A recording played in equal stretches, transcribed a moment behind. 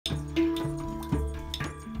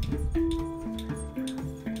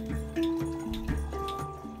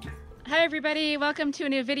Hi everybody, welcome to a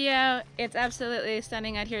new video. It's absolutely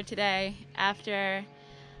stunning out here today after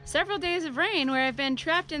several days of rain where I've been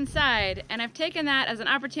trapped inside, and I've taken that as an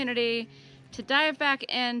opportunity to dive back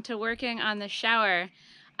into working on the shower.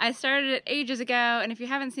 I started it ages ago, and if you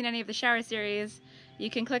haven't seen any of the shower series, you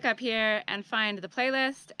can click up here and find the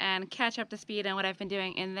playlist and catch up to speed on what I've been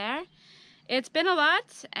doing in there. It's been a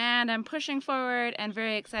lot, and I'm pushing forward and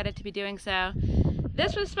very excited to be doing so.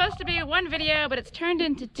 This was supposed to be one video, but it's turned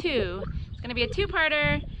into two. It's gonna be a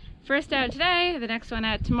two-parter. First out today, the next one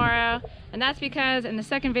out tomorrow. And that's because in the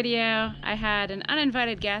second video, I had an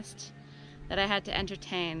uninvited guest that I had to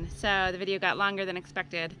entertain. So the video got longer than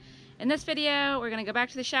expected. In this video, we're gonna go back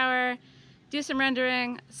to the shower, do some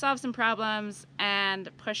rendering, solve some problems, and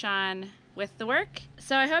push on with the work.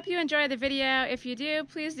 So I hope you enjoy the video. If you do,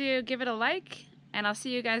 please do give it a like, and I'll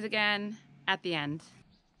see you guys again at the end.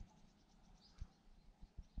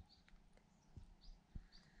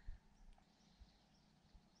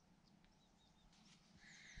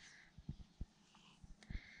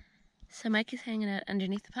 So Mike is hanging out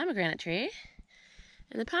underneath the pomegranate tree.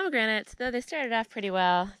 And the pomegranates, though they started off pretty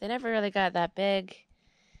well, they never really got that big,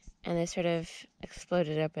 and they sort of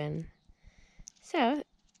exploded open. So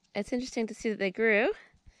it's interesting to see that they grew,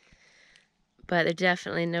 but they're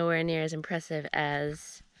definitely nowhere near as impressive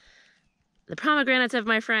as the pomegranates of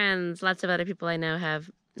my friends. Lots of other people I know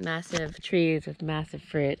have massive trees with massive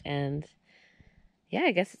fruit, and yeah,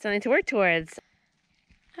 I guess it's something to work towards.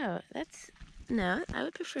 Oh, no,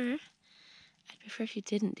 I'd prefer if you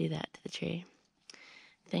didn't do that to the tree.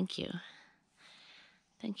 Thank you.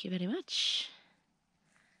 Thank you very much.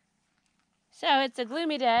 So it's a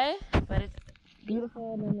gloomy day, but it's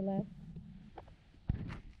beautiful nonetheless.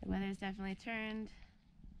 The weather's definitely turned.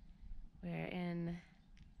 We're in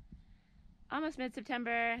almost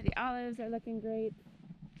mid-September. The olives are looking great.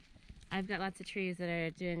 I've got lots of trees that are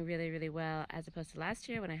doing really, really well as opposed to last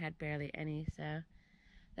year when I had barely any, so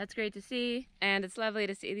that's great to see. And it's lovely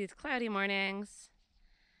to see these cloudy mornings.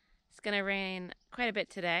 It's gonna rain quite a bit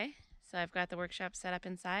today, so I've got the workshop set up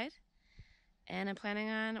inside, and I'm planning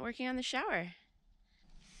on working on the shower.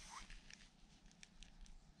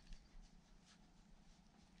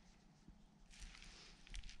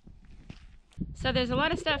 So there's a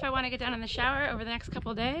lot of stuff I want to get done in the shower over the next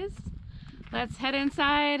couple days. Let's head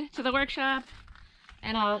inside to the workshop,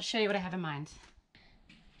 and I'll show you what I have in mind.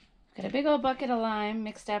 Got a big old bucket of lime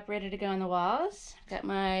mixed up, ready to go on the walls. Got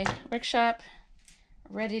my workshop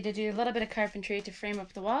ready to do a little bit of carpentry to frame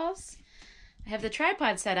up the walls. I have the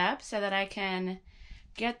tripod set up so that I can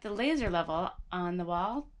get the laser level on the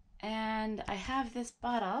wall, and I have this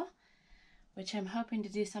bottle which I'm hoping to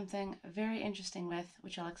do something very interesting with,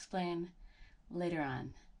 which I'll explain later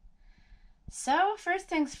on. So first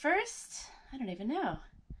things first, I don't even know.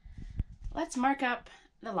 Let's mark up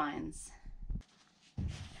the lines.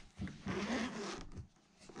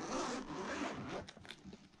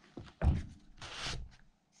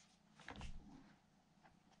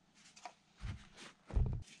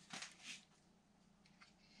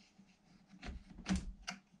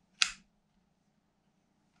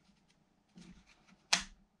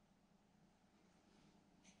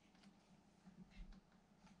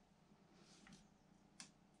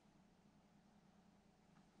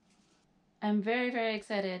 I'm very, very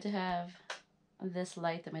excited to have this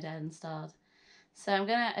light that my dad installed. So I'm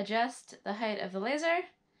gonna adjust the height of the laser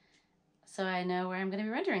so I know where I'm gonna be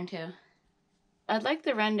rendering to. I'd like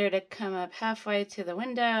the render to come up halfway to the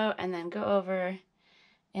window and then go over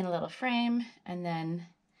in a little frame and then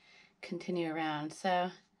continue around. So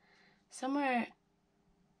somewhere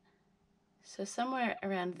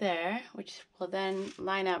around there, which will then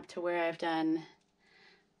line up to where I've done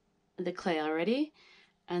the clay already,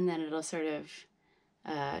 and then it'll sort of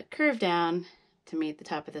curve down to meet the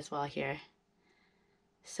top of this wall here.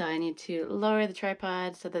 So I need to lower the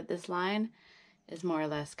tripod so that this line is more or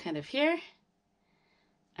less kind of here,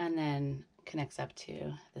 and then connects up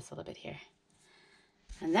to this little bit here.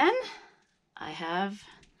 And then I have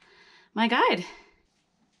my guide.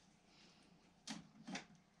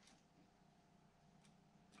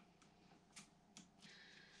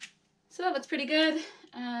 So that looks pretty good.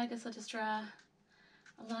 I guess I'll just draw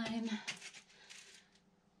a line,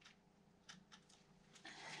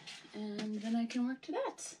 and then I can work to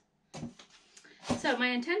that. So my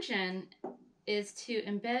intention is to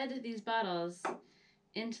embed these bottles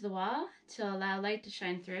into the wall to allow light to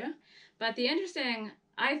shine through. But the interesting,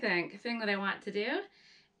 I think, thing that I want to do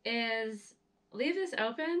is leave this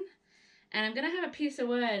open, and I'm gonna have a piece of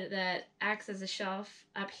wood that acts as a shelf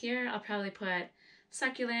up here. I'll probably put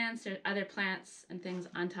succulents or other plants and things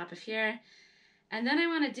on top of here. And then I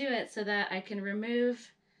want to do it so that I can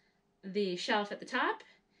remove the shelf at the top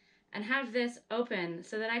and have this open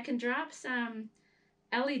so that I can drop some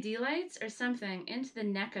LED lights or something into the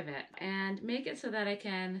neck of it and make it so that I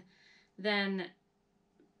can then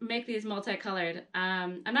make these multicolored.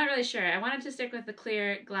 I'm not really sure. I wanted to stick with the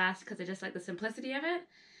clear glass because I just like the simplicity of it,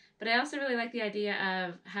 but I also really like the idea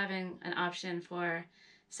of having an option for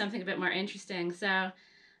something a bit more interesting. So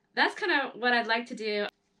that's kind of what I'd like to do.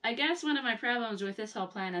 I guess one of my problems with this whole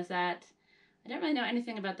plan is that I don't really know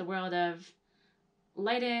anything about the world of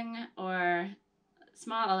lighting or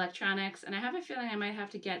small electronics, and I have a feeling I might have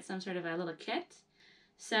to get some sort of a little kit.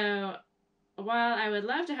 So while I would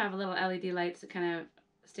love to have a little LED lights that kind of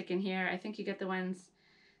stick in here, I think you get the ones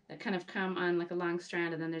that kind of come on like a long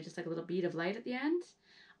strand and then they're just like a little bead of light at the end.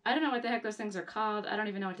 I don't know what the heck those things are called. I don't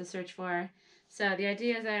even know what to search for. So the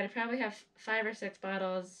idea is that I'd probably have 5 or 6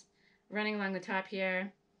 bottles running along the top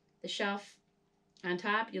here. The shelf on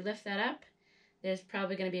top, you lift that up. There's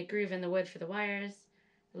probably going to be a groove in the wood for the wires.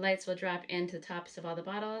 The lights will drop into the tops of all the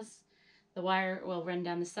bottles. The wire will run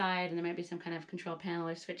down the side, and there might be some kind of control panel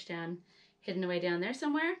or switch down hidden away down there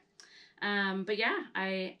somewhere. But yeah,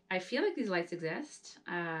 I feel like these lights exist.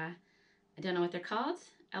 I don't know what they're called.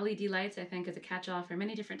 LED lights, I think, is a catch-all for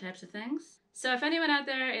many different types of things. So if anyone out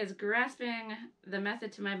there is grasping the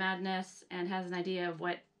method to my madness and has an idea of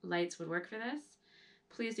what lights would work for this,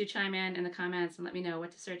 please do chime in the comments and let me know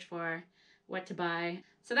what to search for, what to buy.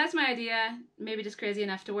 So that's my idea. Maybe just crazy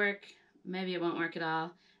enough to work. Maybe it won't work at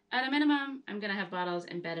all. At a minimum, I'm going to have bottles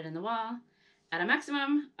embedded in the wall. At a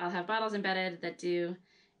maximum, I'll have bottles embedded that do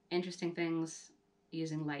interesting things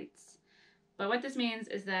using lights. But what this means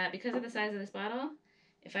is that because of the size of this bottle,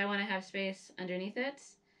 if I want to have space underneath it,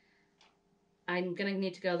 I'm going to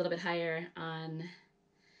need to go a little bit higher on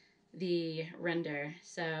the render.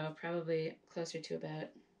 So probably closer to about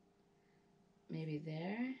maybe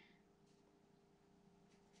there.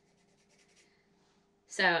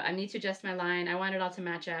 So I need to adjust my line. I want it all to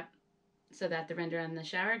match up so that the render on the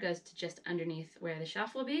shower goes to just underneath where the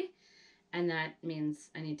shelf will be. And that means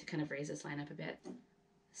I need to kind of raise this line up a bit.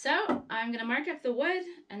 So I'm going to mark up the wood,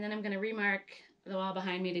 and then I'm going to remark the wall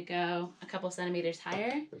behind me to go a couple centimeters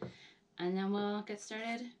higher. And then we'll get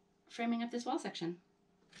started framing up this wall section.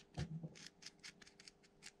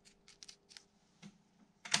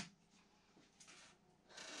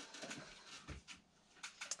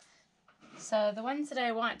 So the ones that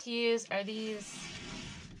I want to use are these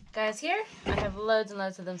guys here. I have loads and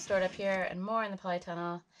loads of them stored up here and more in the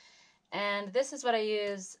polytunnel. And this is what I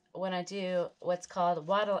use when I do what's called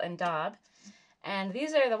wattle and daub. And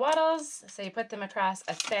these are the wattles, so you put them across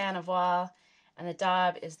a span of wall, and the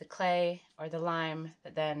daub is the clay or the lime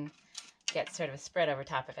that then gets sort of spread over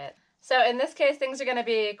top of it. So in this case, things are going to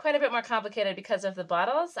be quite a bit more complicated because of the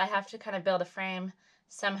bottles. I have to kind of build a frame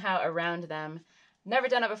somehow around them. Never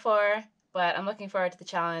done it before, but I'm looking forward to the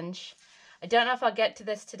challenge. I don't know if I'll get to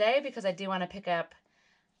this today because I do want to pick up,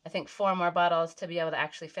 I think, 4 more bottles to be able to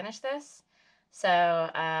actually finish this. So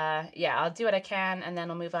yeah, I'll do what I can, and then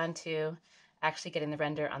we'll move on to actually getting the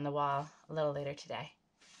render on the wall a little later today.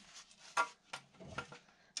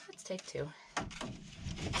 Let's take 2.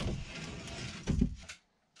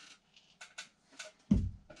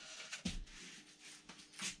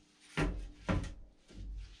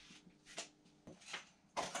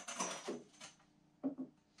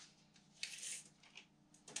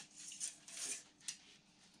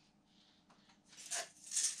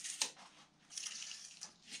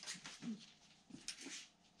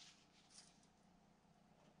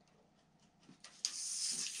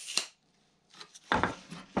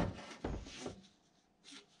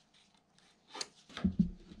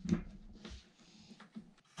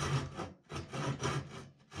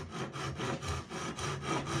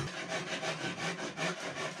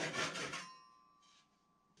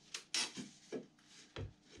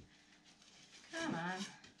 Come on.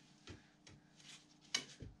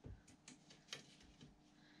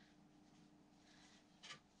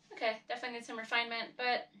 Okay, definitely need some refinement,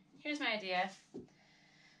 but here's my idea.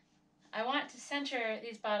 I want to center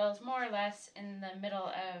these bottles more or less in the middle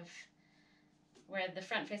of where the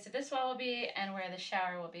front face of this wall will be and where the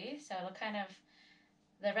shower will be. So it'll kind of,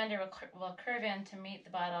 the render will curve in to meet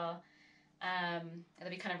the bottle. It'll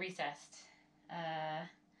be kind of recessed.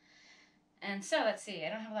 And so let's see, I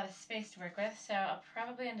don't have a lot of space to work with, so I'll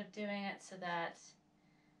probably end up doing it so that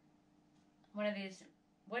one of these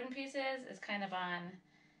wooden pieces is kind of on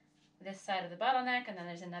this side of the bottleneck, and then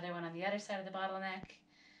there's another one on the other side of the bottleneck.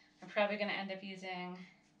 I'm probably going to end up using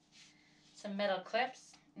some metal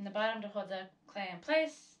clips in the bottom to hold the clay in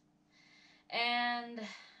place. And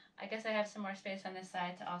I guess I have some more space on this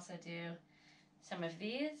side to also do some of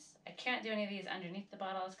these. I can't do any of these underneath the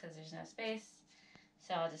bottles because there's no space.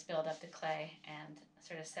 So I'll just build up the clay and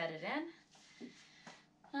sort of set it in.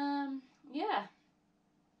 Yeah.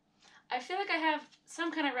 I feel like I have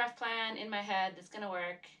some kind of rough plan in my head that's going to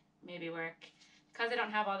work, maybe work. Because I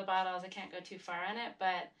don't have all the bottles, I can't go too far on it,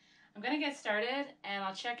 but I'm going to get started and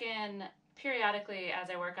I'll check in periodically as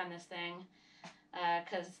I work on this thing.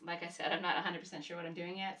 Because, like I said, I'm not 100% sure what I'm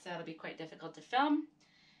doing yet, so it'll be quite difficult to film.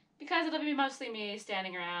 Because it'll be mostly me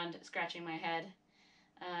standing around scratching my head.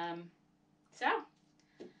 So,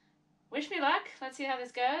 wish me luck. Let's see how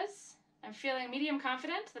this goes. I'm feeling medium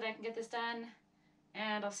confident that I can get this done,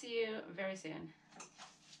 and I'll see you very soon.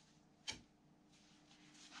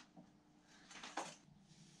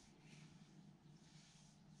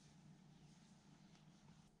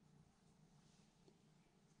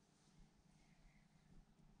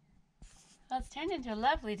 Well, it's turned into a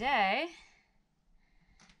lovely day,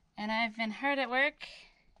 and I've been hard at work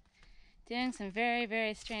doing some very,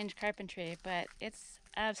 very strange carpentry, but it's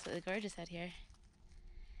absolutely gorgeous out here.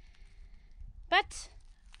 But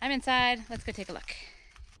I'm inside. Let's go take a look.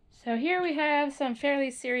 So here we have some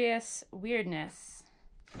fairly serious weirdness.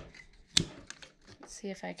 Let's see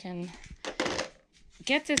if I can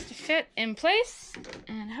get this to fit in place,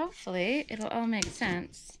 and hopefully it'll all make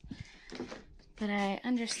sense. But I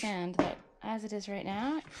understand that as it is right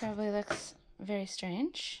now, it probably looks very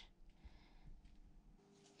strange.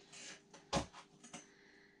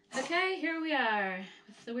 Okay, here we are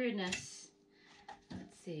with the weirdness.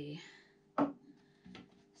 Let's see. So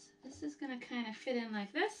this is gonna kind of fit in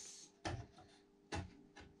like this.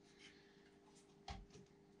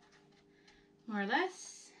 More or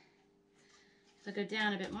less. It'll go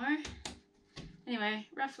down a bit more. Anyway,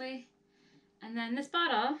 roughly. And then this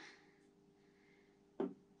bottle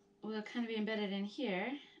will kind of be embedded in here,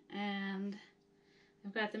 and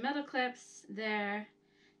I've got the metal clips there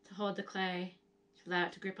to hold the clay to allow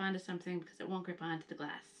it to grip onto something because it won't grip onto the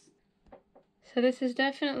glass. So this is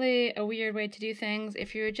definitely a weird way to do things.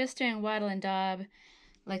 If you were just doing wattle and daub,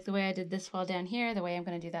 like the way I did this wall down here, the way I'm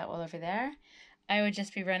going to do that wall over there, I would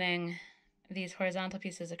just be running these horizontal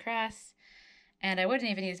pieces across, and I wouldn't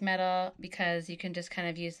even use metal because you can just kind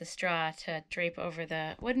of use the straw to drape over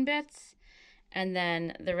the wooden bits, and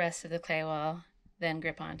then the rest of the clay will then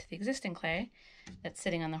grip onto the existing clay that's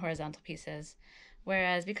sitting on the horizontal pieces.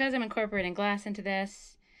 Whereas because I'm incorporating glass into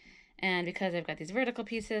this, and because I've got these vertical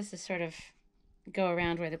pieces to sort of go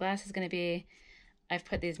around where the glass is going to be, I've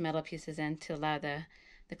put these metal pieces in to allow the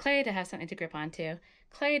clay to have something to grip onto.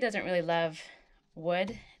 Clay doesn't really love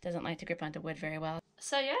wood. It doesn't like to grip onto wood very well.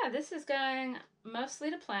 So yeah, this is going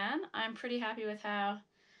mostly to plan. I'm pretty happy with how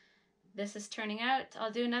this is turning out.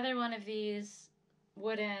 I'll do another one of these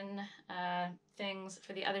wooden things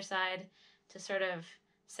for the other side to sort of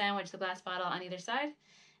sandwich the glass bottle on either side.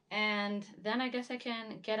 And then I guess I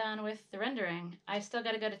can get on with the rendering. I still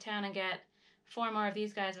got to go to town and get 4 more of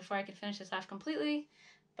these guys before I can finish this off completely,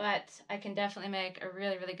 but I can definitely make a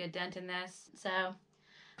really, really good dent in this. So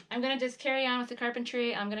I'm going to just carry on with the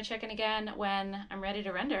carpentry. I'm going to check in again when I'm ready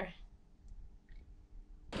to render.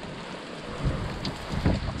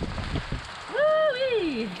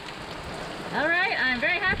 Woo-wee! All right, I'm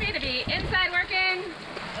very happy to be inside working.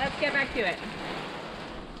 Let's get back to it.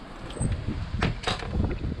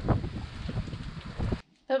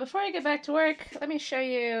 So before I get back to work, let me show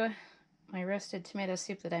you my roasted tomato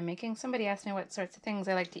soup that I'm making. Somebody asked me what sorts of things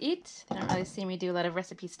I like to eat. They don't really see me do a lot of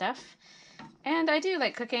recipe stuff. And I do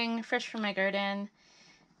like cooking fresh from my garden.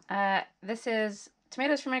 This is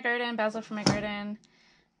tomatoes from my garden, basil from my garden,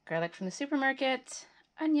 garlic from the supermarket,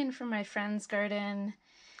 onion from my friend's garden,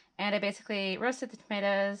 and I basically roasted the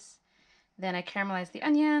tomatoes, then I caramelized the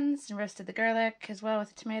onions and roasted the garlic as well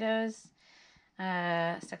with the tomatoes.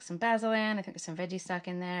 Stuck some basil in, I think there's some veggie stock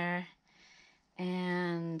in there,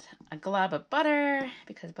 and a glob of butter,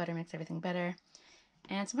 because butter makes everything better,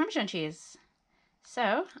 and some Parmesan cheese.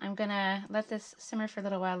 So I'm gonna let this simmer for a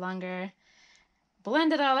little while longer,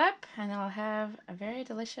 blend it all up, and then I'll have a very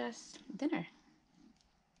delicious dinner.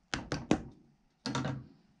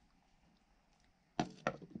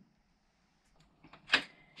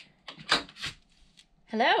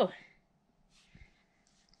 Hello.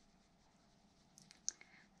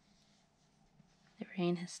 The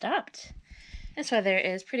rain has stopped. This weather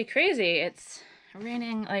is pretty crazy. It's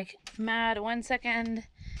raining like mad 1 second,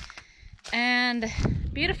 and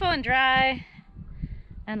beautiful and dry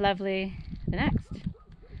and lovely the next.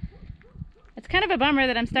 It's kind of a bummer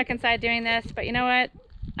that I'm stuck inside doing this, but you know what?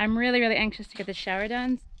 I'm really, really anxious to get this shower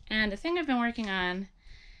done. And the thing I've been working on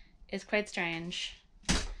is quite strange.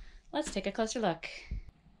 Let's take a closer look.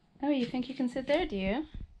 Oh, you think you can sit there, do you?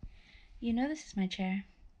 You know this is my chair.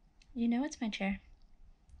 You know it's my chair.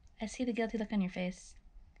 I see the guilty look on your face.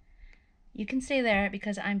 You can stay there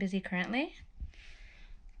because I'm busy currently,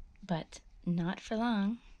 but not for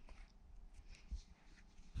long.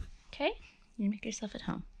 Okay? You make yourself at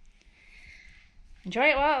home. Enjoy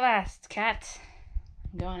it while it lasts, cat.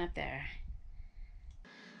 I'm going up there.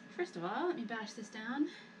 First of all, let me bash this down.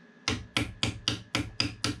 And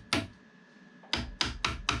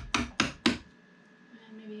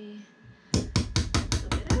maybe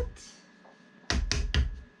flip it out.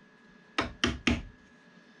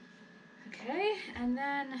 Okay, and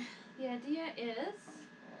then the idea is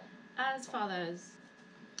as follows.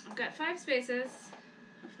 I've got 5 spaces.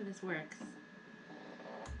 Hopefully this works.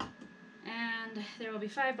 And there will be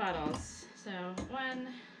 5 bottles. So 1,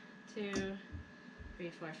 2, 3,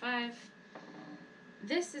 4, 5.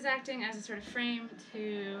 This is acting as a sort of frame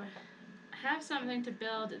to have something to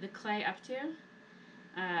build the clay up to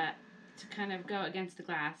kind of go against the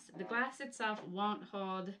glass. The glass itself won't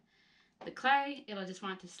hold the clay, it'll just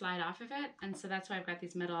want to slide off of it, and so that's why I've got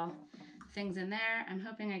these middle things in there. I'm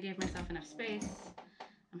hoping I gave myself enough space.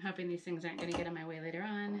 I'm hoping these things aren't going to get in my way later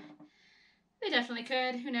on. They definitely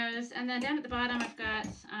could, who knows. And then down at the bottom I've got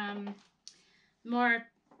more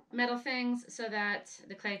metal things so that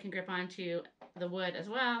the clay can grip onto the wood as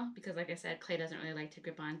well, because like I said, clay doesn't really like to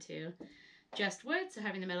grip onto just wood, so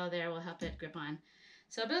having the metal there will help it grip on.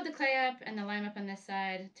 So I'll build the clay up and the lime up on this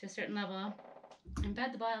side to a certain level,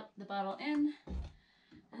 embed the bottle in,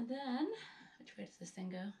 and then, which way does this thing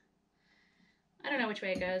go? I don't know which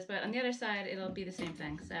way it goes, but on the other side it'll be the same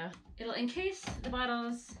thing. So it'll encase the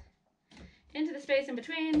bottles into the space in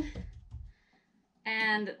between,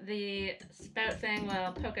 and the spout thing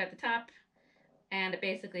will poke out the top, and it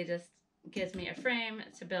basically just gives me a frame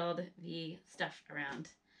to build the stuff around.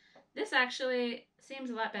 This actually seems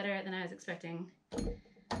a lot better than I was expecting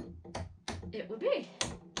it would be.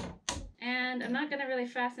 And I'm not going to really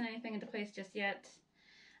fasten anything into place just yet.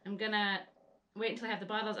 I'm going to wait until I have the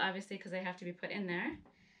bottles, obviously, because they have to be put in there.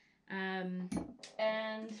 And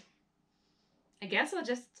I guess I'll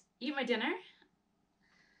just eat my dinner.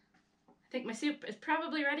 I think my soup is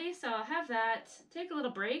probably ready, so I'll have that, take a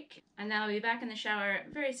little break, and then I'll be back in the shower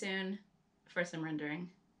very soon for some rendering.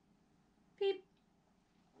 Beep.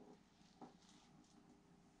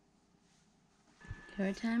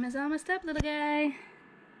 Your time is almost up, little guy.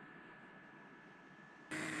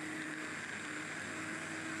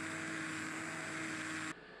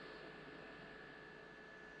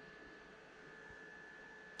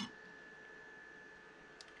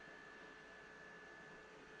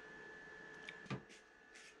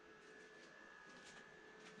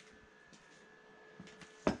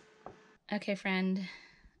 Okay, friend,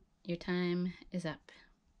 your time is up,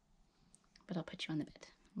 but I'll put you on the bed.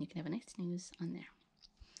 You can have a nice snooze on there.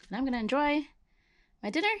 And I'm gonna enjoy my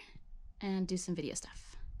dinner and do some video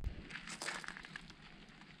stuff.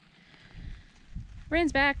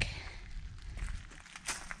 Rain's back.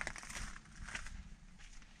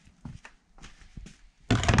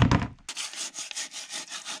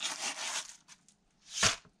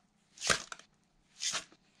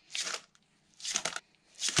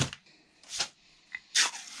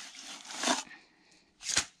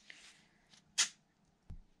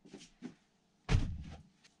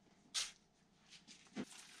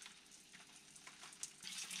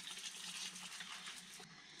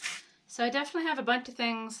 So I definitely have a bunch of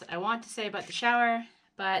things I want to say about the shower,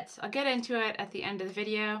 but I'll get into it at the end of the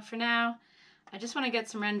video. For now, I just want to get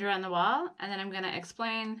some render on the wall, and then I'm going to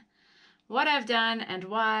explain what I've done and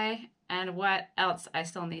why, and what else I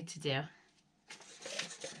still need to do.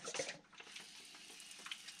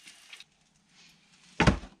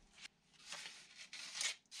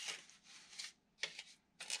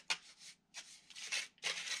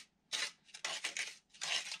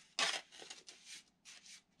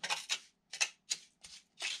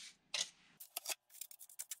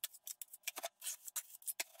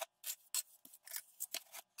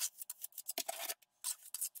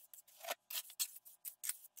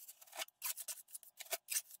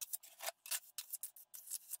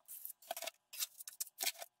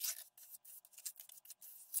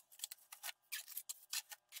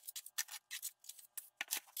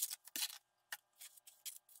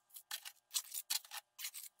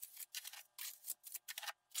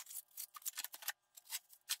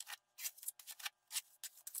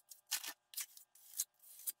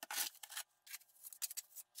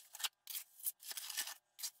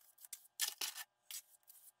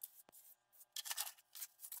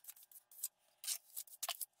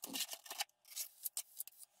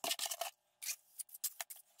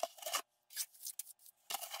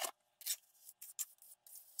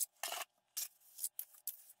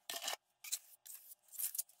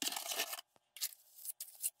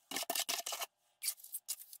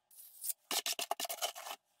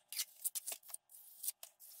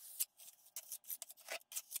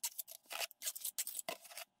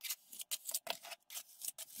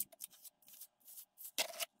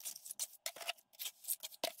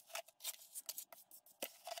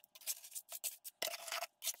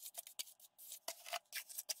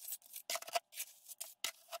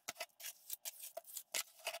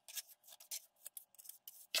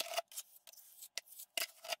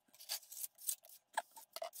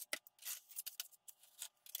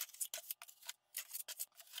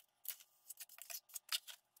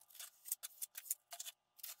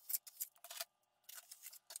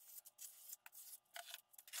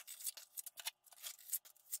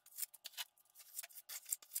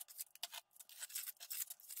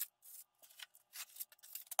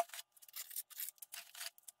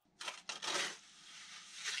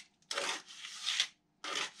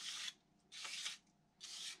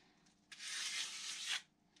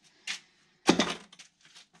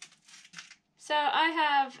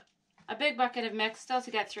 big bucket of mix still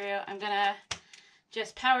to get through. I'm gonna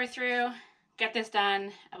just power through, get this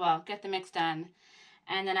done, well, get the mix done.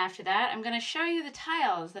 And then after that, I'm gonna show you the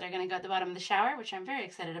tiles that are gonna go at the bottom of the shower, which I'm very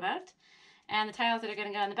excited about, and the tiles that are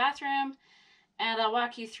gonna go in the bathroom, and I'll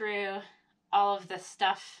walk you through all of the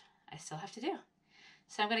stuff I still have to do.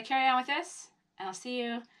 So I'm gonna carry on with this, and I'll see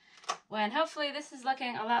you when hopefully this is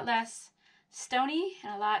looking a lot less stony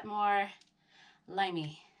and a lot more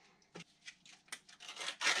limey.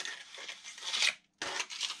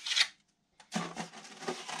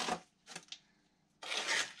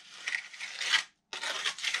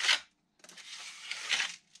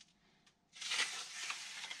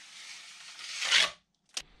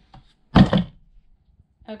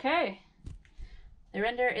 Okay, the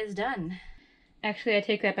render is done. Actually, I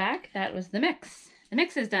take that back. That was the mix. The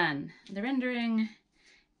mix is done. The rendering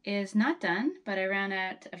is not done, but I ran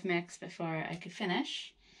out of mix before I could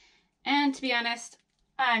finish. And to be honest,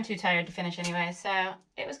 I'm too tired to finish anyway, so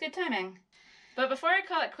it was good timing. But before I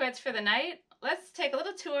call it quits for the night, let's take a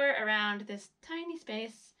little tour around this tiny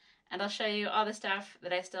space, and I'll show you all the stuff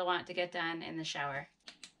that I still want to get done in the shower.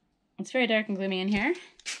 It's very dark and gloomy in here.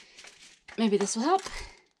 Maybe this will help.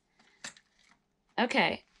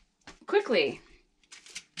 Okay, quickly.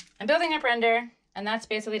 I'm building up render, and that's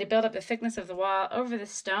basically to build up the thickness of the wall over the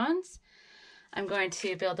stones. I'm going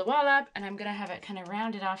to build the wall up, and I'm going to have it kind of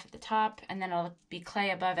rounded off at the top, and then it'll be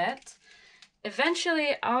clay above it. Eventually,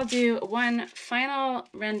 I'll do one final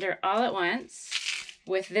render all at once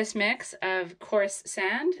with this mix of coarse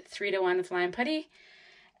sand, 3:1 with lime putty.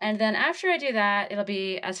 And then after I do that, it'll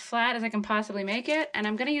be as flat as I can possibly make it, and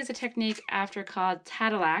I'm going to use a technique after called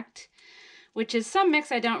Tadillac, which is some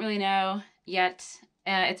mix I don't really know yet.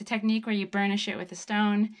 It's a technique where you burnish it with a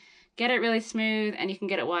stone, get it really smooth, and you can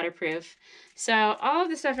get it waterproof. So all of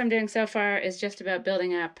the stuff I'm doing so far is just about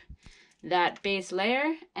building up that base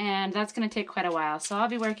layer, and that's going to take quite a while. So I'll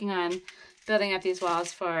be working on building up these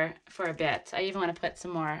walls for a bit. I even want to put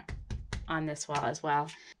some more on this wall as well.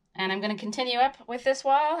 And I'm going to continue up with this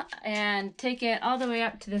wall and take it all the way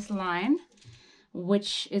up to this line,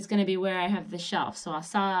 which is going to be where I have the shelf. So I'll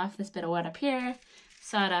saw off this bit of wood up here,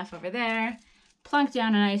 saw it off over there, plunk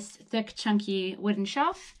down a nice thick chunky wooden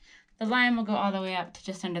shelf. The lime will go all the way up to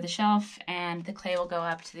just under the shelf, and the clay will go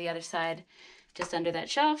up to the other side just under that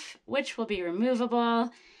shelf, which will be removable,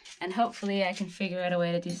 and hopefully I can figure out a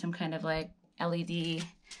way to do some kind of like LED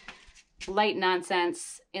light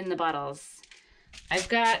nonsense in the bottles. I've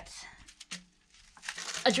got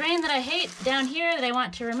a drain that I hate down here that I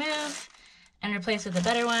want to remove and replace with a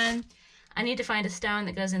better one. I need to find a stone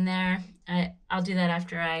that goes in there. I'll do that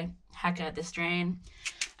after I hack out this drain.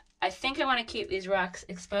 I think I want to keep these rocks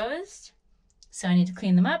exposed, so I need to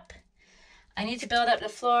clean them up. I need to build up the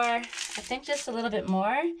floor, I think just a little bit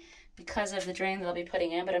more because of the drain that I'll be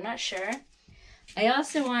putting in, but I'm not sure. I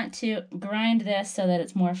also want to grind this so that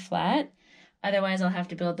it's more flat. Otherwise, I'll have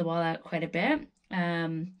to build the wall out quite a bit.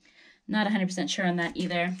 Not 100% sure on that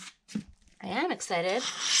either. I am excited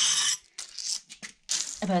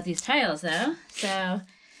about these tiles though. So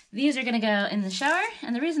these are gonna go in the shower,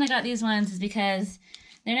 and the reason I got these ones is because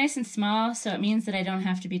they're nice and small, so it means that I don't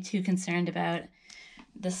have to be too concerned about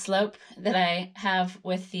the slope that I have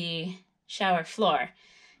with the shower floor.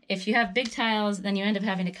 If you have big tiles, then you end up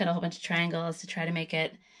having to cut a whole bunch of triangles to try to make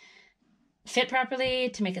it fit properly,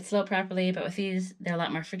 to make it slope properly, but with these, they're a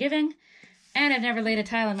lot more forgiving. And I've never laid a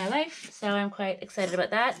tile in my life, so I'm quite excited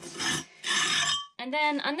about that. And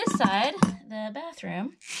then on this side, the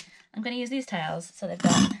bathroom, I'm going to use these tiles. So they've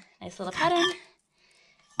got a nice little pattern.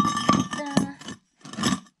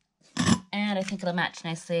 And I think it'll match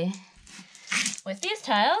nicely with these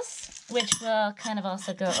tiles, which will kind of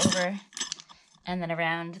also go over and then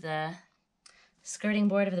around the skirting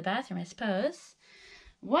board of the bathroom, I suppose.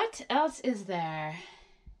 What else is there?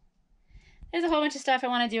 There's a whole bunch of stuff I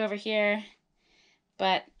want to do over here,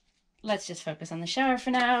 but let's just focus on the shower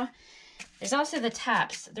for now. There's also the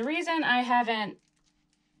taps. The reason I haven't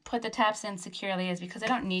put the taps in securely is because I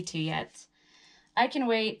don't need to yet. I can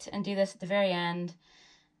wait and do this at the very end.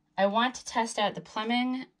 I want to test out the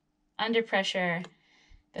plumbing under pressure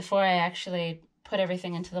before I actually put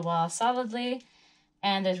everything into the wall solidly,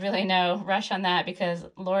 and there's really no rush on that because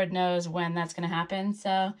Lord knows when that's going to happen.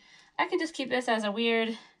 So I can just keep this as a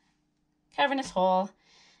weird cavernous hole,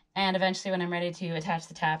 and eventually when I'm ready to attach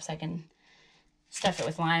the taps, I can stuff it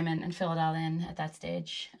with lime and fill it all in at that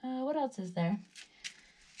stage. What else is there?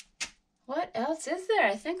 What else is there?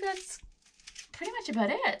 I think that's pretty much about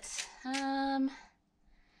it.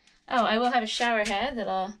 Oh, I will have a shower head that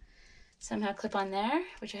I'll somehow clip on there,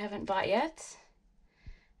 which I haven't bought yet.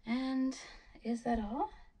 And is that all?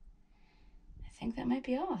 I think that might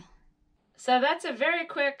be all. So that's a very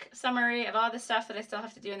quick summary of all the stuff that I still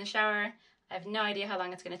have to do in the shower. I have no idea how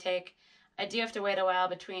long it's going to take. I do have to wait a while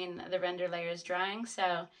between the render layers drying,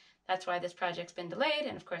 so that's why this project's been delayed,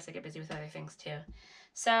 and of course I get busy with other things too.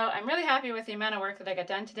 So I'm really happy with the amount of work that I got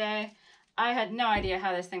done today. I had no idea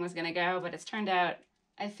how this thing was going to go, but it's turned out,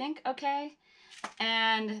 I think, okay.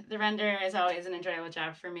 And the render is always an enjoyable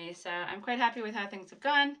job for me, so I'm quite happy with how things have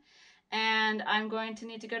gone. And I'm going to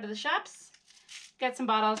need to go to the shops, get some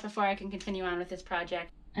bottles before I can continue on with this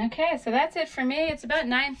project. Okay, so that's it for me. It's about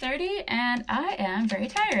 9:30 and I am very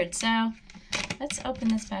tired, so let's open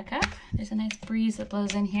this back up. There's a nice breeze that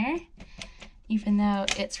blows in here, even though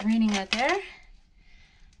it's raining out there.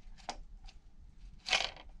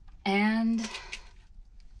 And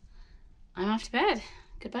I'm off to bed.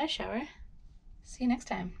 Goodbye, shower. See you next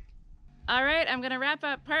time. All right, I'm gonna wrap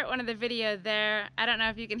up part 1 of the video there. I don't know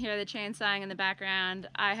if you can hear the chainsawing in the background.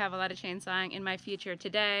 I have a lot of chainsawing in my future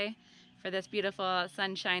today for this beautiful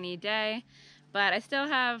sunshiny day, but I still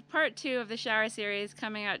have part 2 of the shower series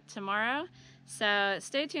coming out tomorrow, so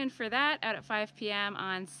stay tuned for that out at 5 p.m.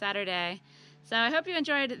 on Saturday. So I hope you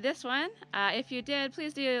enjoyed this one. If you did,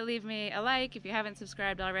 please do leave me a like. If you haven't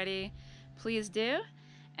subscribed already, please do,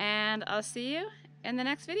 and I'll see you in the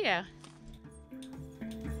next video.